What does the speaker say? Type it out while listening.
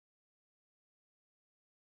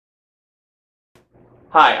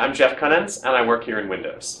Hi, I'm Jeff Cunnens, and I work here in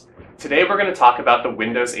Windows. Today we're going to talk about the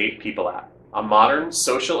Windows 8 People app, a modern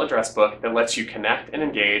social address book that lets you connect and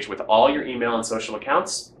engage with all your email and social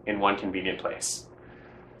accounts in one convenient place.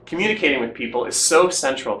 Communicating with people is so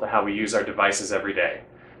central to how we use our devices every day.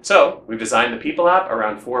 So we've designed the People app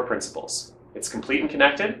around 4 principles. It's complete and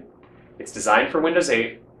connected, it's designed for Windows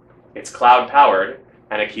 8, it's cloud-powered,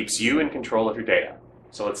 and it keeps you in control of your data.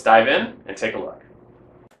 So let's dive in and take a look.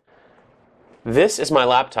 This is my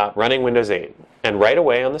laptop running Windows 8, and right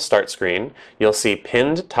away on the start screen, you'll see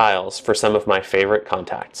pinned tiles for some of my favorite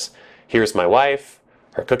contacts. Here's my wife,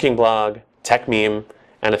 her cooking blog, TechMeme,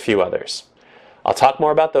 and a few others. I'll talk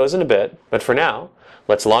more about those in a bit, but for now,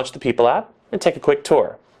 let's launch the People app and take a quick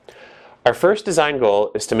tour. Our first design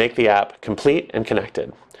goal is to make the app complete and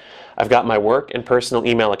connected. I've got my work and personal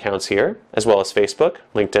email accounts here, as well as Facebook,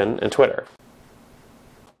 LinkedIn, and Twitter.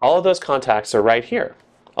 All of those contacts are right here,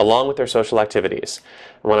 along with their social activities.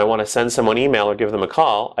 And when I want to send someone an email or give them a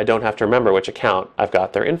call, I don't have to remember which account I've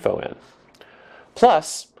got their info in.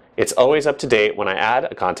 Plus, it's always up to date when I add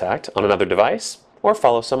a contact on another device or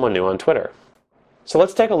follow someone new on Twitter. So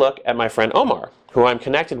let's take a look at my friend Omar, who I'm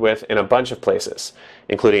connected with in a bunch of places,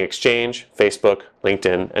 including Exchange, Facebook,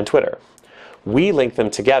 LinkedIn, and Twitter. We link them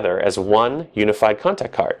together as one unified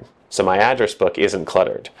contact card, so my address book isn't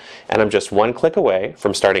cluttered, and I'm just one click away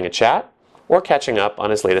from starting a chat or catching up on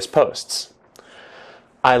his latest posts.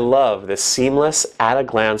 I love this seamless,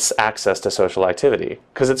 at-a-glance access to social activity,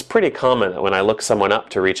 because it's pretty common that when I look someone up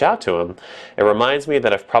to reach out to him, it reminds me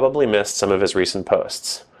that I've probably missed some of his recent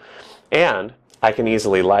posts. And I can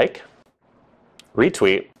easily like,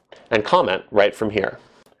 retweet, and comment right from here.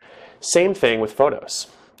 Same thing with photos.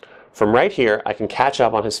 From right here, I can catch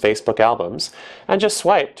up on his Facebook albums and just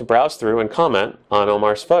swipe to browse through and comment on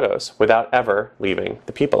Omar's photos without ever leaving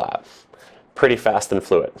the People app. Pretty fast and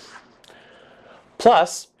fluid.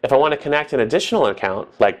 Plus, if I want to connect an additional account,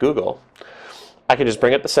 like Google, I can just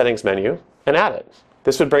bring up the settings menu and add it.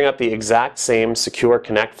 This would bring up the exact same secure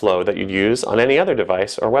connect flow that you'd use on any other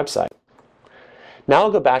device or website. Now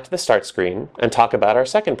I'll go back to the start screen and talk about our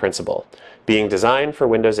second principle, being designed for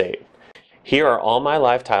Windows 8. Here are all my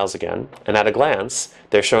live tiles again, and at a glance,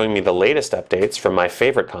 they're showing me the latest updates from my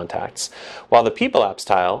favorite contacts, while the People apps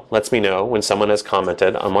tile lets me know when someone has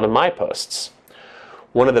commented on one of my posts.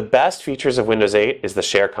 One of the best features of Windows 8 is the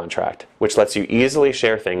share contract, which lets you easily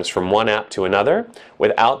share things from one app to another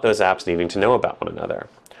without those apps needing to know about one another.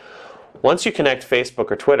 Once you connect Facebook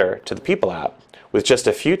or Twitter to the People app, with just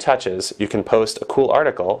a few touches, you can post a cool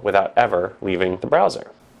article without ever leaving the browser.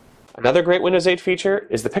 Another great Windows 8 feature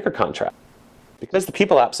is the picker contract. Because the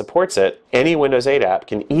People app supports it, any Windows 8 app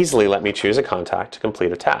can easily let me choose a contact to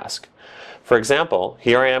complete a task. For example,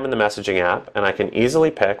 here I am in the messaging app, and I can easily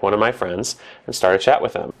pick one of my friends and start a chat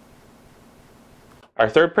with them. Our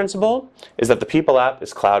third principle is that the People app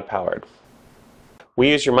is cloud-powered. We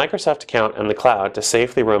use your Microsoft account and the cloud to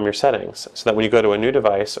safely roam your settings, so that when you go to a new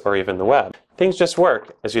device or even the web, things just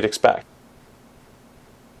work as you'd expect.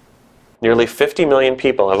 Nearly 50 million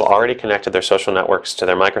people have already connected their social networks to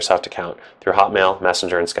their Microsoft account through Hotmail,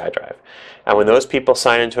 Messenger, and SkyDrive. And when those people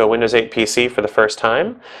sign into a Windows 8 PC for the first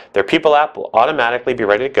time, their People app will automatically be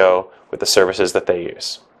ready to go with the services that they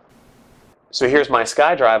use. So here's my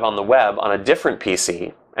SkyDrive on the web on a different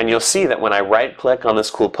PC, and you'll see that when I right-click on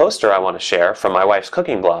this cool poster I want to share from my wife's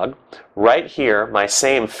cooking blog, right here my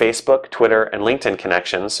same Facebook, Twitter, and LinkedIn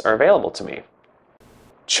connections are available to me.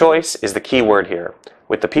 Choice is the key word here.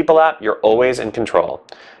 With the People app, you're always in control.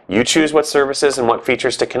 You choose what services and what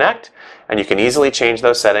features to connect, and you can easily change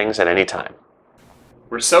those settings at any time.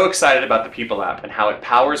 We're so excited about the People app and how it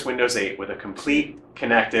powers Windows 8 with a complete,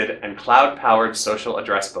 connected, and cloud-powered social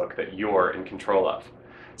address book that you're in control of.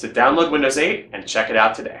 So download Windows 8 and check it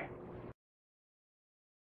out today.